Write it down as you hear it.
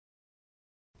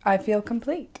I feel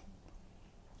complete.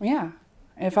 Yeah.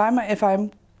 If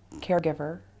I'm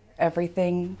caregiver,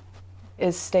 everything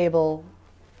is stable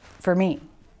for me.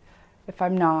 If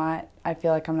I'm not, I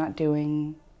feel like I'm not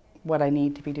doing what I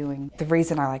need to be doing. The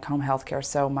reason I like home health care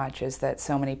so much is that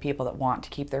so many people that want to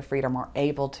keep their freedom are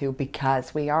able to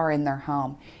because we are in their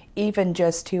home. Even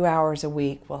just 2 hours a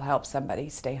week will help somebody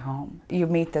stay home. You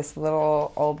meet this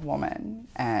little old woman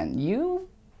and you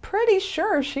pretty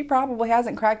sure she probably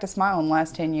hasn't cracked a smile in the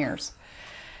last 10 years.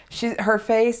 Her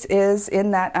face is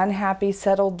in that unhappy,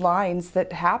 settled lines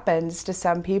that happens to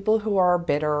some people who are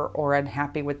bitter or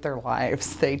unhappy with their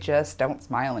lives. They just don't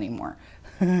smile anymore.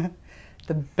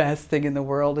 The best thing in the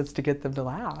world is to get them to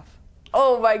laugh.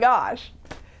 Oh my gosh.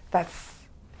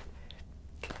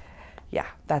 Yeah,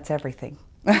 that's everything.